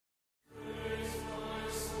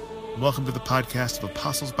welcome to the podcast of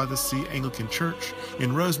Apostles by the Sea Anglican Church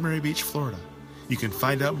in Rosemary Beach, Florida. You can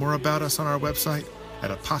find out more about us on our website at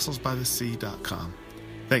apostlesbythesea.com.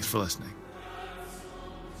 Thanks for listening.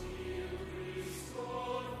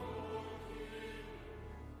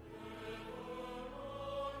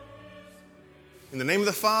 In the name of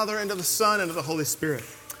the Father, and of the Son, and of the Holy Spirit.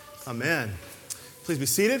 Amen. Please be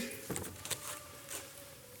seated.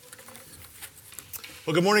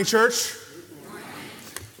 Well, good morning, church.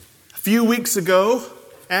 A few weeks ago,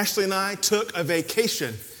 Ashley and I took a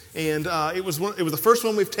vacation. And it was the first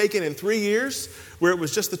one we've taken in 3 years, where it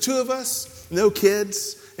was just the two of us, no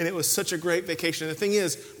kids, and it was such a great vacation. And the thing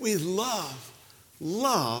is, we love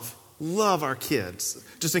our kids.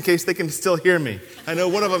 Just in case they can still hear me. I know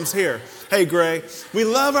one of them's here. Hey, Gray. We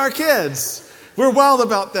love our kids. We're wild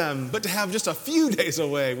about them. But to have just a few days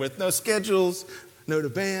away with no schedules, no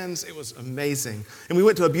demands, it was amazing. And we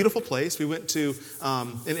went to a beautiful place. We went to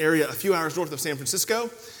an area a few hours north of San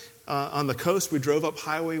Francisco. On the coast, we drove up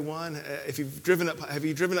Highway 1. Have you driven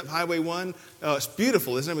up Highway 1? Oh, it's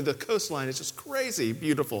beautiful, isn't it? I mean, the coastline is just crazy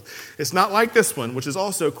beautiful. It's not like this one, which is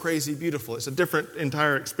also crazy beautiful. It's a different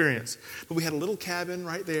entire experience. But we had a little cabin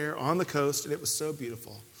right there on the coast, and it was so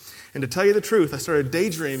beautiful. And to tell you the truth, I started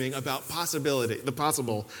daydreaming about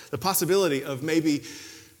the possibility of maybe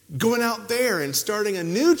going out there and starting a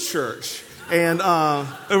new church. And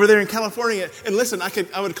over there in California, and listen,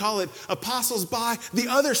 I would call it Apostles by the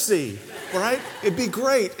Other Sea, right? It'd be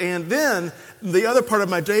great. And then the other part of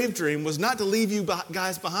my daydream was not to leave you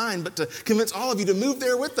guys behind, but to convince all of you to move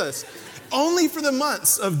there with us. Only for the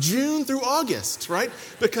months of June through August, right?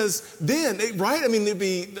 Because then, right? I mean,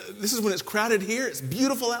 this is when it's crowded here. It's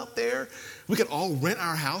beautiful out there. We could all rent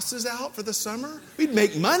our houses out for the summer. We'd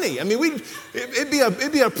make money. I mean, it'd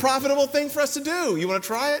be a profitable thing for us to do. You want to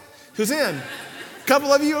try it? Who's in? A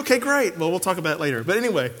couple of you? Okay, great. Well, we'll talk about it later. But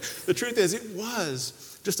anyway, the truth is, it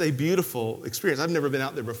was just a beautiful experience. I've never been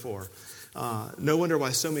out there before. No wonder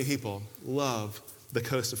why so many people love the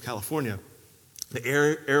coast of California. The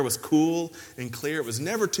air was cool and clear. It was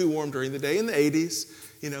never too warm during the day in the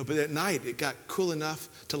 80s, but at night it got cool enough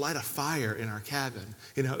to light a fire in our cabin.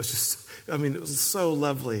 It was so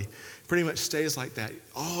lovely. Pretty much stays like that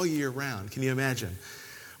all year round. Can you imagine?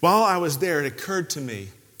 While I was there, it occurred to me,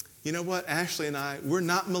 you know what, Ashley and I, we're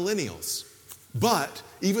not millennials. But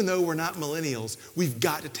even though we're not millennials, we've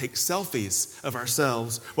got to take selfies of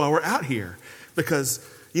ourselves while we're out here. Because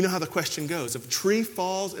you know how the question goes. If a tree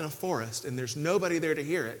falls in a forest and there's nobody there to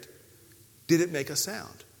hear it, did it make a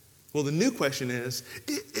sound? Well, the new question is,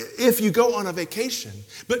 if you go on a vacation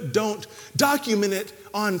but don't document it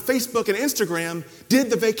on Facebook and Instagram,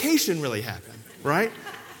 did the vacation really happen, right?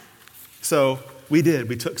 So we did.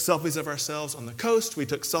 We took selfies of ourselves on the coast. We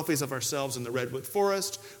took selfies of ourselves in the redwood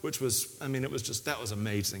forest, which was, that was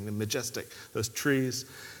amazing, the majestic, those trees.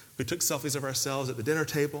 We took selfies of ourselves at the dinner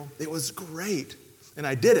table. It was great. And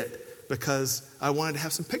I did it because I wanted to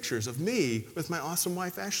have some pictures of me with my awesome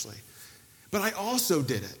wife, Ashley. But I also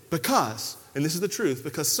did it because, and this is the truth,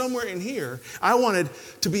 because somewhere in here, I wanted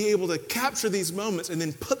to be able to capture these moments and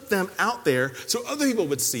then put them out there so other people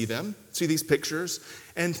would see them, see these pictures,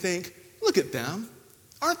 and think, look at them.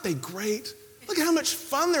 Aren't they great? Look at how much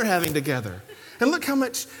fun they're having together. And look how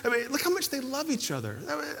much they love each other.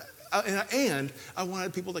 And I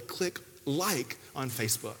wanted people to click like on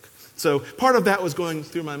Facebook. So part of that was going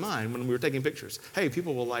through my mind when we were taking pictures. Hey,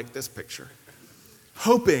 people will like this picture.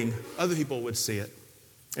 Hoping other people would see it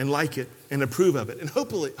and like it and approve of it and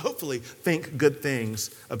hopefully think good things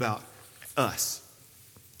about us.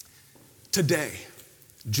 Today,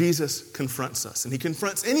 Jesus confronts us, and he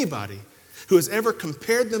confronts anybody who has ever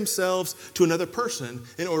compared themselves to another person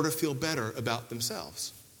in order to feel better about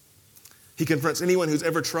themselves. He confronts anyone who's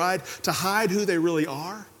ever tried to hide who they really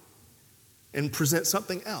are and present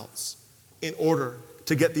something else in order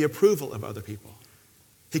to get the approval of other people.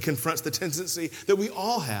 He confronts the tendency that we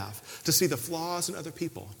all have to see the flaws in other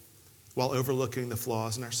people while overlooking the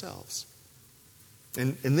flaws in ourselves.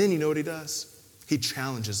 And then you know what he does? He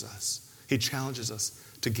challenges us. He challenges us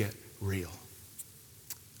to get real.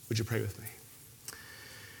 Would you pray with me?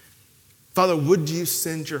 Father, would you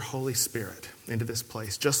send your Holy Spirit into this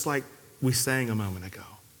place, just like we sang a moment ago?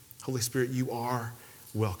 Holy Spirit, you are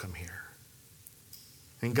welcome here.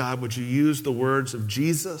 And God, would you use the words of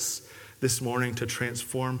Jesus this morning to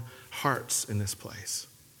transform hearts in this place?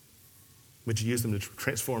 Would you use them to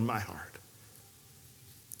transform my heart?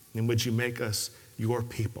 And would you make us your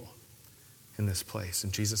people in this place?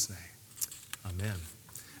 In Jesus' name, amen.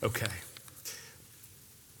 Okay.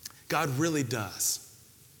 God really does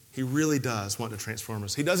He really does want to transform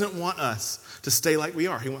us. He doesn't want us to stay like we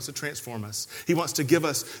are. He wants to transform us. He wants to give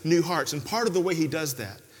us new hearts. And part of the way he does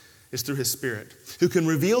that is through his Spirit, who can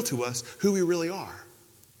reveal to us who we really are,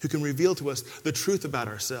 who can reveal to us the truth about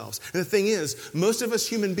ourselves. And the thing is, most of us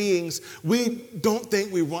human beings, we don't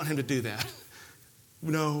think we want him to do that.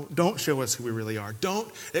 No, don't show us who we really are.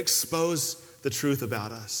 Don't expose the truth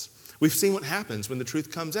about us. We've seen what happens when the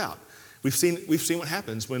truth comes out. We've seen what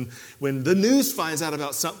happens when the news finds out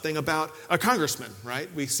about something about a congressman, right?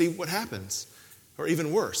 We see what happens. Or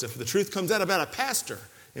even worse, if the truth comes out about a pastor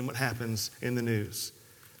and what happens in the news.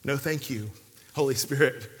 No, thank you, Holy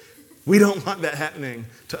Spirit. We don't want that happening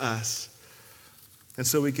to us. And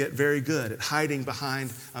so we get very good at hiding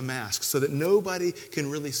behind a mask so that nobody can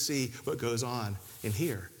really see what goes on in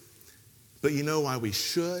here. But you know why we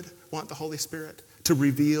should want the Holy Spirit to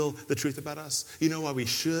reveal the truth about us? You know why we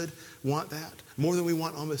should want that more than we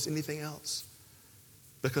want almost anything else?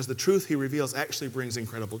 Because the truth he reveals actually brings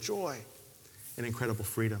incredible joy and incredible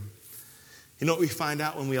freedom. You know what we find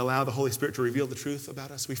out when we allow the Holy Spirit to reveal the truth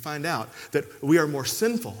about us? We find out that we are more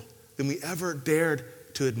sinful than we ever dared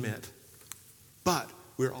to admit. But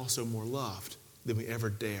we're also more loved than we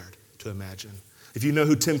ever dared to imagine. If you know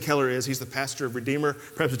who Tim Keller is, he's the pastor of Redeemer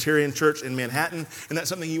Presbyterian Church in Manhattan, and that's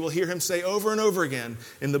something you will hear him say over and over again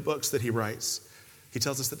in the books that he writes. He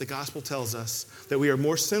tells us that the gospel tells us that we are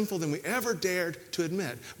more sinful than we ever dared to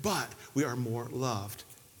admit, but we are more loved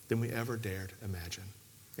than we ever dared imagine.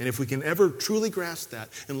 And if we can ever truly grasp that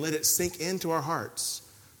and let it sink into our hearts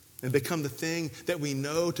and become the thing that we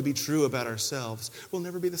know to be true about ourselves, we'll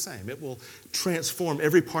never be the same. It will transform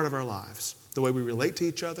every part of our lives. The way we relate to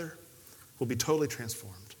each other will be totally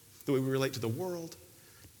transformed. The way we relate to the world,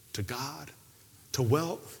 to God, to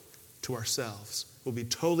wealth, to ourselves will be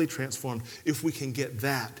totally transformed if we can get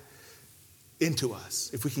that into us.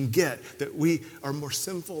 If we can get that we are more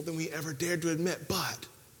sinful than we ever dared to admit, but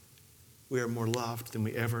we are more loved than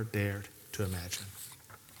we ever dared to imagine.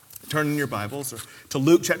 Turn in your Bibles or to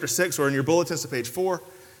Luke chapter 6 or in your bulletins to page 4,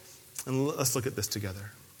 and let's look at this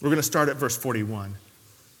together. We're going to start at verse 41.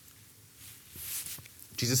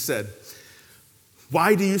 Jesus said,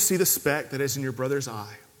 "Why do you see the speck that is in your brother's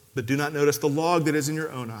eye, but do not notice the log that is in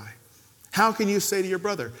your own eye? How can you say to your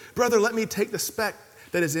brother, 'Brother, let me take out the speck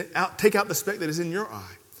that is in your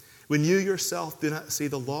eye,' when you yourself do not see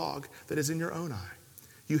the log that is in your own eye?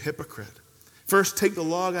 You hypocrite. First take the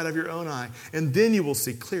log out of your own eye, and then you will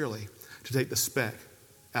see clearly to take the speck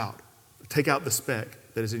out. Take out the speck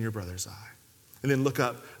that is in your brother's eye." And then look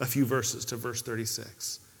up a few verses to verse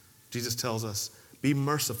 36. Jesus tells us, "Be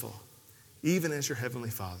merciful, even as your heavenly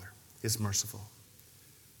Father is merciful."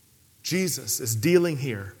 Jesus is dealing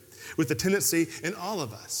here with the tendency in all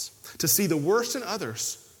of us to see the worst in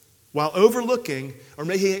others while overlooking or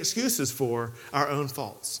making excuses for our own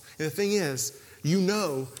faults. And the thing is, you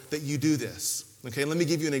know that you do this. Okay, let me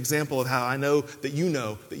give you an example of how I know that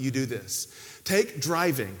you do this. Take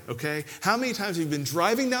driving, okay? How many times have you been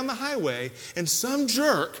driving down the highway and some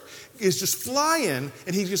jerk is just flying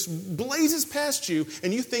and he just blazes past you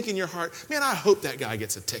and you think in your heart, man, I hope that guy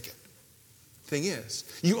gets a ticket. Thing is,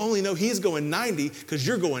 you only know he's going 90 because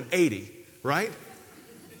you're going 80, right?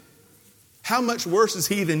 How much worse is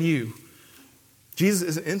he than you? Jesus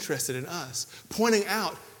isn't interested in us pointing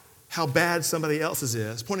out how bad somebody else's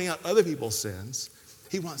is, pointing out other people's sins.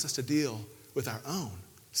 He wants us to deal with our own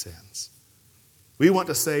sins. We want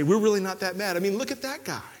to say, we're really not that bad. I mean, look at that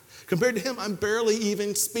guy. Compared to him, I'm barely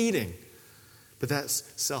even speeding. But that's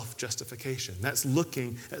self-justification. That's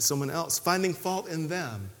looking at someone else, finding fault in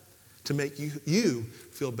them to make you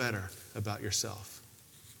feel better about yourself.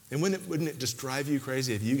 And wouldn't it just drive you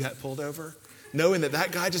crazy if you got pulled over, knowing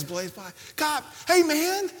that guy just blazed by? Cop, hey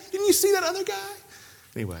man, didn't you see that other guy?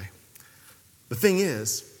 Anyway, the thing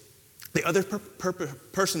is, the other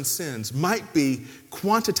person's sins might be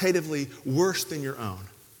quantitatively worse than your own.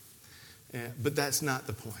 But that's not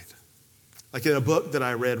the point. Like in a book that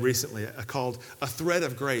I read recently called A Thread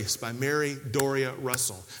of Grace by Mary Doria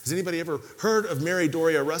Russell. Has anybody ever heard of Mary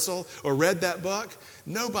Doria Russell or read that book?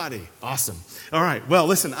 Nobody. Awesome. All right. Well,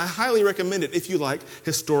 listen, I highly recommend it if you like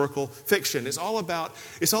historical fiction. It's all about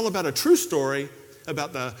a true story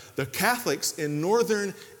about the Catholics in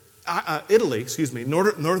northern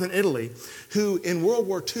Italy, who in World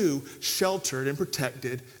War II sheltered and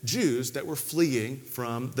protected Jews that were fleeing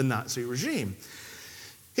from the Nazi regime.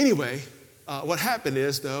 Anyway, what happened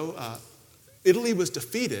is, though, Italy was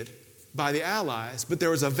defeated by the Allies, but there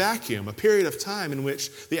was a vacuum, a period of time in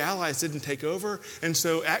which the Allies didn't take over. And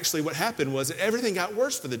so actually what happened was that everything got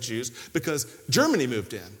worse for the Jews because Germany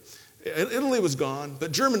moved in. Italy was gone,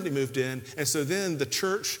 but Germany moved in, and so then the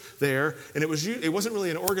church there, and it wasn't really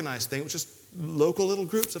an organized thing, it was just local little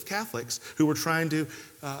groups of Catholics who were trying to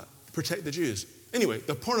protect the Jews. Anyway,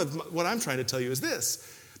 the point of what I'm trying to tell you is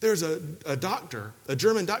this. There's a doctor, a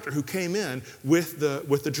German doctor, who came in with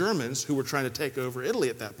the Germans who were trying to take over Italy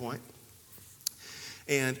at that point,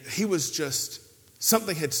 and he was just,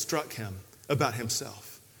 something had struck him about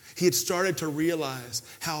himself. He had started to realize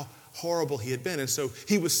how horrible he had been. And so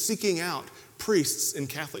he was seeking out priests in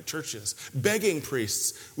Catholic churches, begging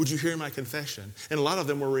priests, would you hear my confession? And a lot of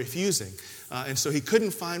them were refusing. And so he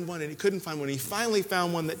couldn't find one, and he couldn't find one. He finally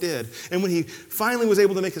found one that did. And when he finally was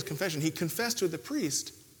able to make his confession, he confessed to the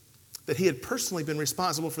priest that he had personally been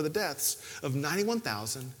responsible for the deaths of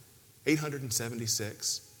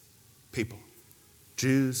 91,876 people.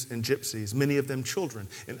 Jews and gypsies, many of them children,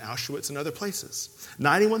 in Auschwitz and other places.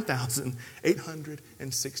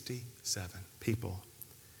 91,867 people.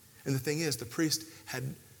 And the thing is, the priest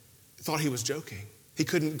had thought he was joking. He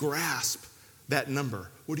couldn't grasp that number.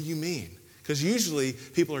 What do you mean? Because usually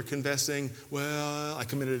people are confessing, well, I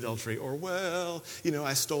committed adultery, or well,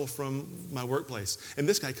 I stole from my workplace. And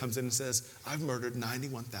this guy comes in and says, I've murdered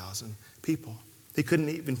 91,000 people. He couldn't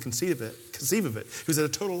even conceive of it. He was at a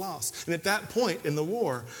total loss. And at that point in the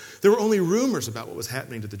war, there were only rumors about what was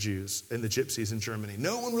happening to the Jews and the gypsies in Germany.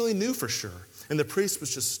 No one really knew for sure. And the priest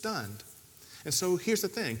was just stunned. And so here's the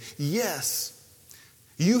thing. Yes,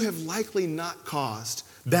 you have likely not caused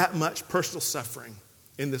that much personal suffering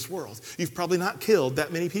in this world. You've probably not killed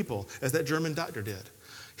that many people as that German doctor did.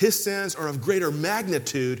 His sins are of greater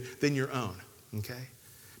magnitude than your own. Okay?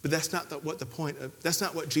 But that's not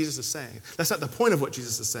what Jesus is saying. That's not the point of what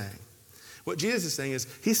Jesus is saying. What Jesus is saying is,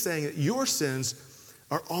 he's saying that your sins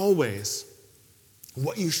are always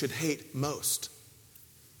what you should hate most.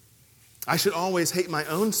 I should always hate my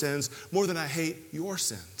own sins more than I hate your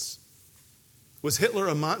sins. Was Hitler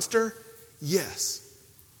a monster? Yes.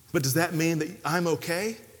 But does that mean that I'm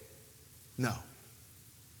okay? No.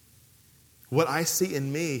 What I see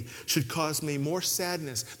in me should cause me more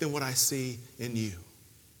sadness than what I see in you.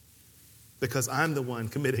 Because I'm the one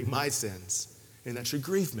committing my sins, and that should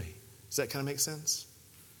grieve me. Does that kind of make sense?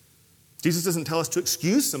 Jesus doesn't tell us to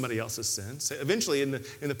excuse somebody else's sins. Eventually in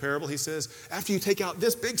the parable, he says, after you take out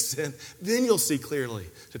this big sin, then you'll see clearly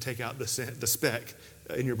to take out the speck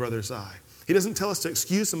in your brother's eye. He doesn't tell us to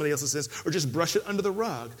excuse somebody else's sins or just brush it under the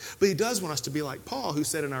rug. But he does want us to be like Paul, who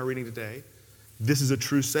said in our reading today, this is a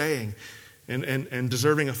true saying and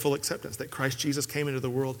deserving of full acceptance, that Christ Jesus came into the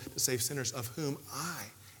world to save sinners, of whom I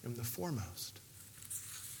am the foremost.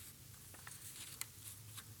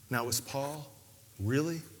 Now, was Paul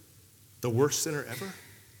really the worst sinner ever?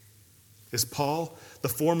 Is Paul the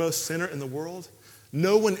foremost sinner in the world?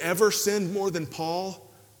 No one ever sinned more than Paul,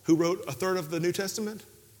 who wrote a third of the New Testament?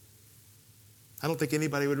 I don't think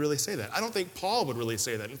anybody would really say that. I don't think Paul would really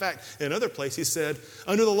say that. In fact, in another place he said,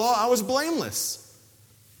 under the law I was blameless.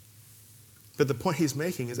 But the point he's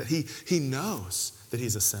making is that he knows that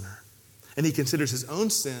he's a sinner. And he considers his own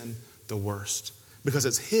sin the worst because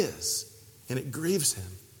it's his and it grieves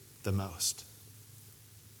him the most.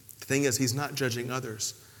 The thing is, he's not judging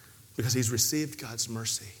others because he's received God's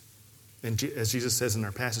mercy. And as Jesus says in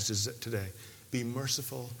our passages today, be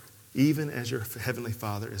merciful even as your heavenly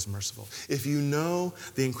Father is merciful. If you know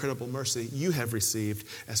the incredible mercy you have received,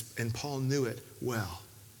 and Paul knew it well,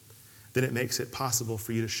 then it makes it possible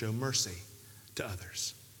for you to show mercy to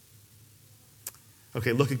others.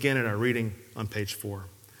 Okay, look again at our reading on page 4.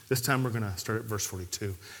 This time we're going to start at verse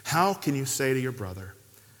 42. How can you say to your brother,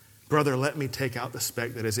 brother, let me take out the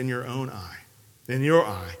speck that is in your own eye,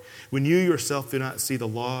 when you yourself do not see the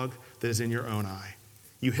log that is in your own eye?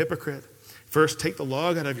 You hypocrite, first take the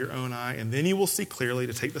log out of your own eye, and then you will see clearly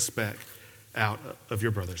to take the speck out of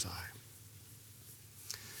your brother's eye.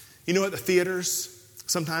 You know, at the theaters,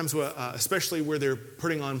 sometimes, especially where they're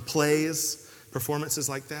putting on plays, performances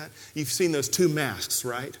like that, you've seen those two masks,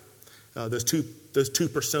 right? Those two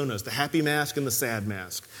personas, the happy mask and the sad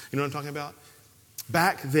mask. You know what I'm talking about?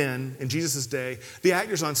 Back then, in Jesus' day, the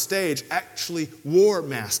actors on stage actually wore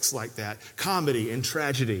masks like that, comedy and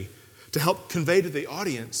tragedy, to help convey to the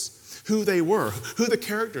audience who they were, who the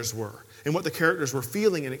characters were, and what the characters were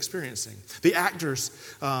feeling and experiencing. The actors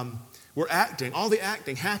were acting. All the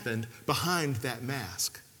acting happened behind that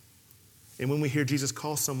mask. And when we hear Jesus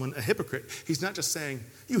call someone a hypocrite, he's not just saying,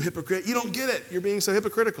 you hypocrite, you don't get it, you're being so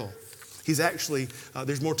hypocritical. He's actually,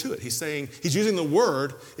 there's more to it. He's using the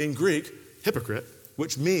word in Greek, hypocrite,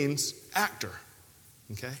 which means actor,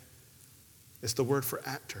 okay? It's the word for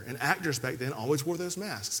actor. And actors back then always wore those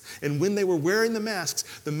masks. And when they were wearing the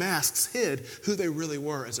masks hid who they really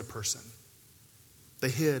were as a person. They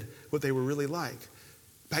hid what they were really like.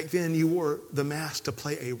 Back then, you wore the mask to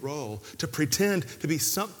play a role, to pretend to be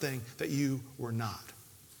something that you were not.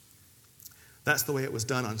 That's the way it was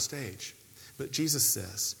done on stage. But Jesus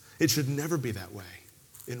says it should never be that way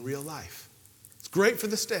in real life. It's great for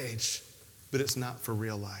the stage, but it's not for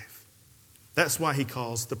real life. That's why he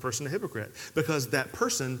calls the person a hypocrite, because that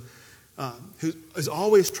person who is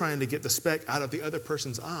always trying to get the speck out of the other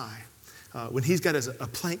person's eye, when he's got a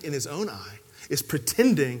plank in his own eye, is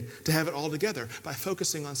pretending to have it all together by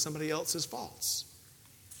focusing on somebody else's faults.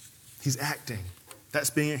 He's acting. That's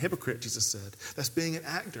being a hypocrite, Jesus said. That's being an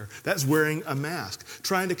actor. That's wearing a mask,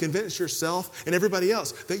 trying to convince yourself and everybody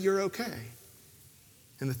else that you're okay.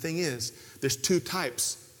 And the thing is, there's two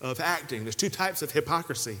types of acting. There's two types of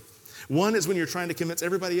hypocrisy. One is when you're trying to convince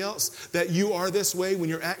everybody else that you are this way when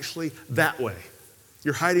you're actually that way.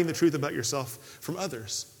 You're hiding the truth about yourself from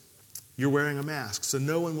others. You're wearing a mask, so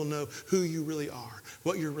no one will know who you really are,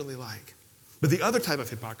 what you're really like. But the other type of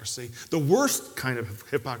hypocrisy, the worst kind of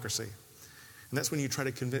hypocrisy, and that's when you try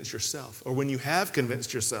to convince yourself, or when you have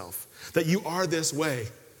convinced yourself that you are this way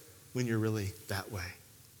when you're really that way.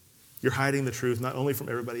 You're hiding the truth not only from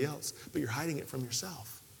everybody else, but you're hiding it from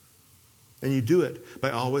yourself. And you do it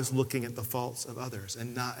by always looking at the faults of others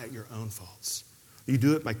and not at your own faults. You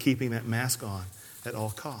do it by keeping that mask on at all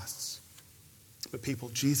costs. But people,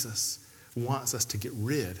 Jesus wants us to get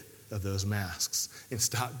rid of those masks and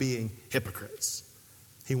stop being hypocrites.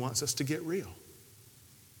 He wants us to get real.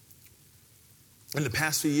 In the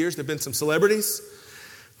past few years, there have been some celebrities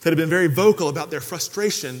that have been very vocal about their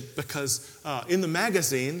frustration because in the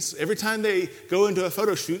magazines, every time they go into a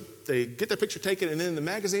photo shoot, they get their picture taken, and then in the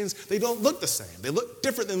magazines, they don't look the same. They look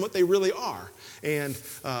different than what they really are. And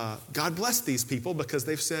God bless these people because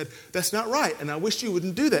they've said, that's not right, and I wish you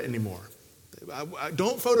wouldn't do that anymore.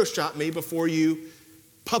 Don't Photoshop me before you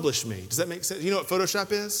publish me. Does that make sense? You know what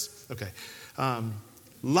Photoshop is? Okay.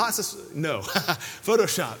 Photoshop.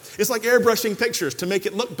 It's like airbrushing pictures to make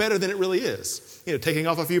it look better than it really is. You know, taking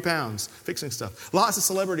off a few pounds, fixing stuff. Lots of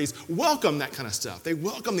celebrities welcome that kind of stuff. They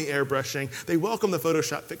welcome the airbrushing. They welcome the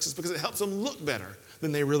Photoshop fixes because it helps them look better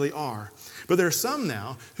than they really are. But there are some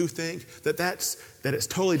now who think that it's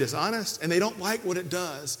totally dishonest, and they don't like what it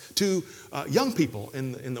does to young people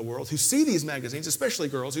in the world who see these magazines, especially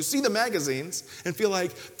girls, who see the magazines and feel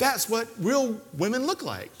like that's what real women look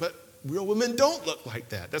like. But real women don't look like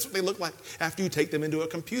that. That's what they look like after you take them into a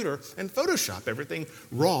computer and Photoshop everything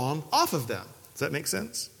wrong off of them. Does that make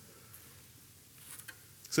sense?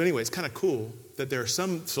 So anyway, it's kind of cool that there are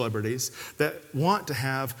some celebrities that want to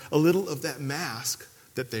have a little of that mask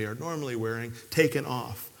that they are normally wearing taken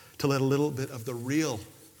off to let a little bit of the real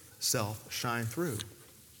self shine through.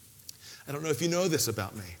 I don't know if you know this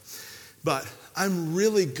about me, but I'm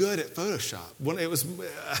really good at Photoshop.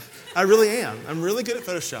 I really am. I'm really good at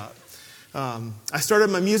Photoshop. I started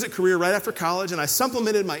my music career right after college, and I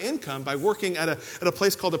supplemented my income by working at a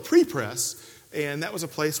place called a Pre-Press. And that was a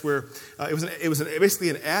place where it was basically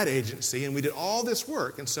an ad agency, and we did all this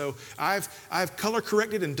work. And so I've color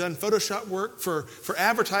corrected and done Photoshop work for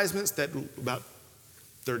advertisements that about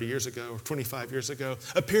 30 years ago or 25 years ago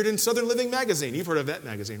appeared in Southern Living magazine. You've heard of that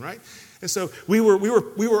magazine, right? And so we were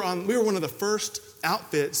one of the first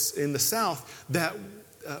outfits in the South that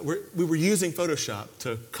we were using Photoshop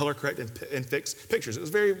to color correct and fix pictures. It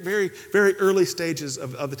was very, very, very early stages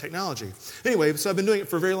of the technology. Anyway, so I've been doing it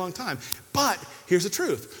for a very long time. But here's the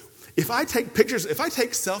truth. If I take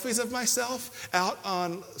selfies of myself out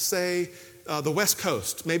on, say, the West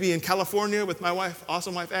Coast, maybe in California with my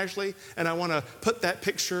awesome wife Ashley, and I want to put that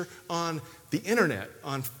picture on the internet,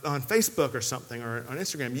 on Facebook or something, or on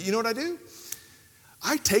Instagram, you know what I do?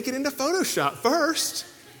 I take it into Photoshop first.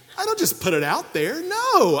 I don't just put it out there.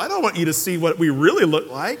 No, I don't want you to see what we really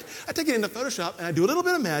look like. I take it into Photoshop and I do a little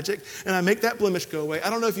bit of magic and I make that blemish go away. I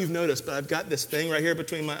don't know if you've noticed, but I've got this thing right here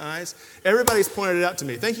between my eyes. Everybody's pointed it out to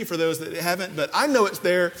me. Thank you for those that haven't, but I know it's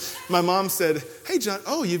there. My mom said, hey, John,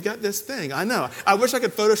 you've got this thing. I know. I wish I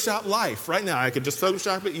could Photoshop life right now. I could just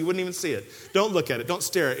Photoshop it. You wouldn't even see it. Don't look at it. Don't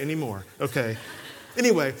stare at it anymore. Okay.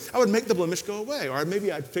 Anyway, I would make the blemish go away, or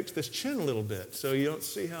maybe I'd fix this chin a little bit so you don't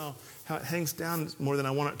see how it hangs down more than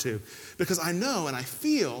I want it to. Because I know and I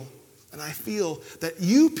feel that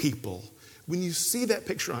you people, when you see that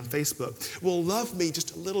picture on Facebook, will love me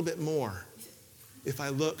just a little bit more if I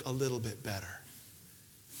look a little bit better.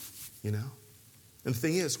 You know? And the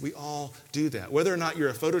thing is, we all do that. Whether or not you're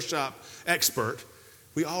a Photoshop expert,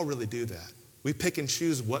 we all really do that. We pick and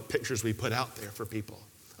choose what pictures we put out there for people.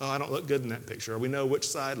 Oh, I don't look good in that picture. Or we know which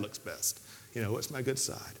side looks best. You know, what's my good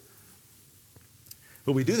side?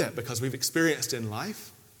 But we do that because we've experienced in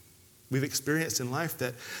life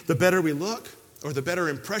that the better we look, or the better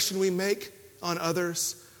impression we make on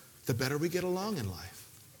others, the better we get along in life.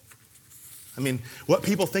 I mean, what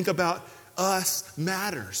people think about us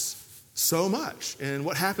matters so much in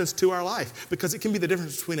what happens to our life, because it can be the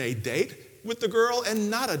difference between a date with the girl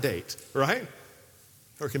and not a date, right?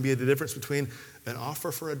 Or it can be the difference between an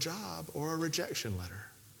offer for a job or a rejection letter.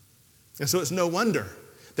 And so it's no wonder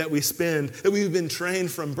that we've been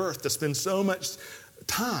trained from birth to spend so much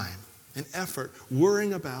time and effort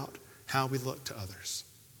worrying about how we look to others.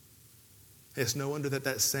 It's no wonder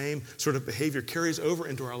that same sort of behavior carries over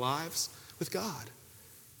into our lives with God.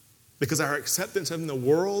 Because our acceptance of the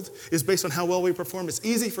world is based on how well we perform. It's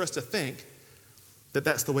easy for us to think that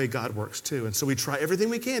that's the way God works too. And so we try everything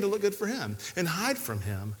we can to look good for Him and hide from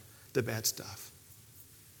Him the bad stuff.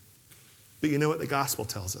 But you know what the gospel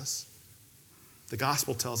tells us? The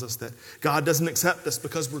gospel tells us that God doesn't accept us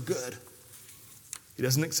because we're good. He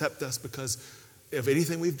doesn't accept us because of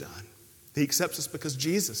anything we've done. He accepts us because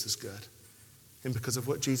Jesus is good and because of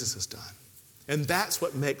what Jesus has done. And that's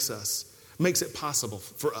what makes it possible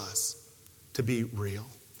for us to be real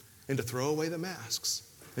and to throw away the masks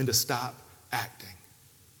and to stop acting.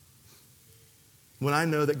 When I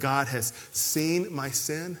know that God has seen my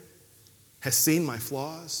sin, has seen my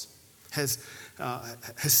flaws, has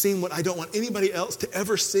seen what I don't want anybody else to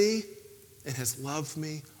ever see, and has loved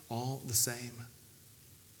me all the same.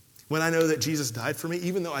 When I know that Jesus died for me,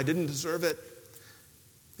 even though I didn't deserve it,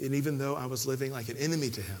 and even though I was living like an enemy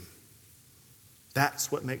to Him,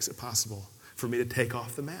 that's what makes it possible for me to take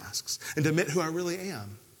off the masks and to admit who I really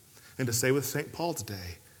am, and to say with St. Paul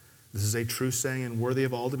today, this is a true saying and worthy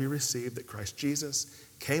of all to be received, that Christ Jesus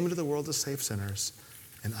came into the world to save sinners,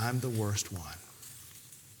 and I'm the worst one.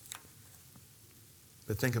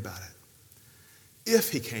 But think about it.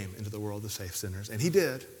 If He came into the world to save sinners, and He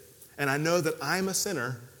did, and I know that I'm a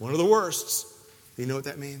sinner, one of the worsts, you know what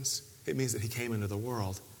that means? It means that He came into the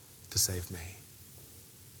world to save me.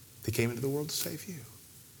 He came into the world to save you.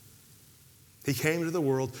 He came into the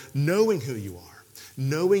world knowing who you are,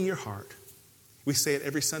 knowing your heart. We say it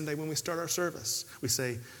every Sunday when we start our service. We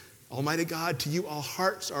say, Almighty God, to you all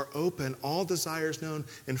hearts are open, all desires known,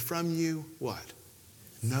 and from you, what?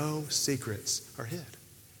 No secrets are hid.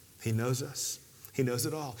 He knows us. He knows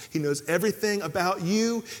it all. He knows everything about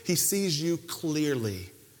you. He sees you clearly.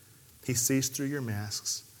 He sees through your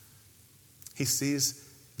masks. He sees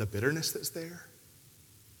the bitterness that's there.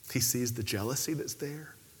 He sees the jealousy that's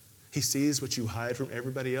there. He sees what you hide from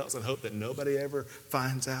everybody else and hope that nobody ever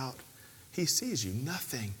finds out. He sees you.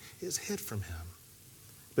 Nothing is hid from Him.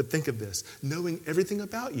 But think of this. Knowing everything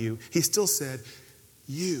about you, He still said,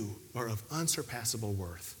 you are of unsurpassable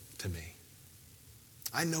worth to me.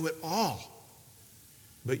 I know it all,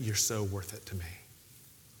 but you're so worth it to me.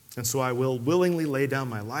 And so I will willingly lay down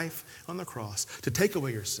my life on the cross to take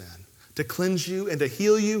away your sin, to cleanse you and to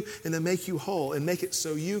heal you and to make you whole and make it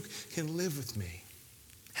so you can live with me,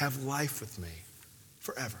 have life with me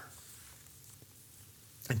forever.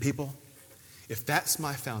 And people, if that's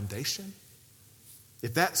my foundation,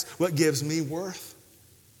 if that's what gives me worth,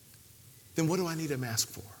 then what do I need a mask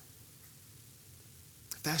for?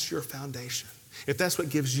 If that's your foundation, if that's what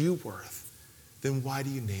gives you worth, then why do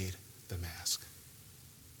you need the mask?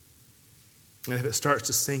 And if it starts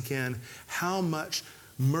to sink in how much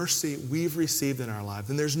mercy we've received in our life,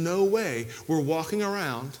 then there's no way we're walking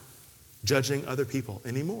around judging other people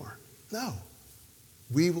anymore. No.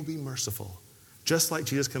 We will be merciful. Just like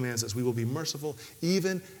Jesus commands us, we will be merciful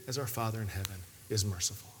even as our Father in heaven is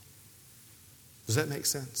merciful. Does that make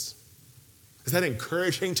sense? Is that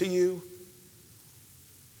encouraging to you?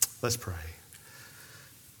 Let's pray.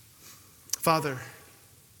 Father,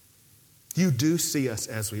 you do see us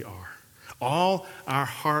as we are. All our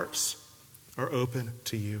hearts are open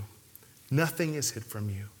to you. Nothing is hid from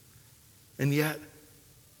you. And yet,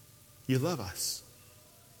 you love us.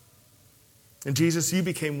 And Jesus, you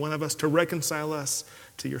became one of us to reconcile us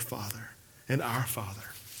to your Father and our Father.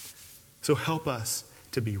 So help us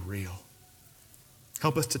to be real.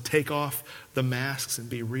 Help us to take off the masks and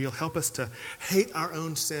be real. Help us to hate our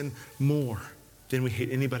own sin more than we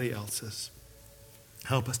hate anybody else's.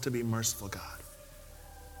 Help us to be merciful, God,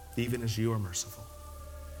 even as you are merciful.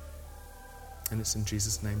 And it's in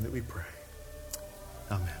Jesus' name that we pray.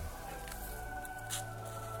 Amen.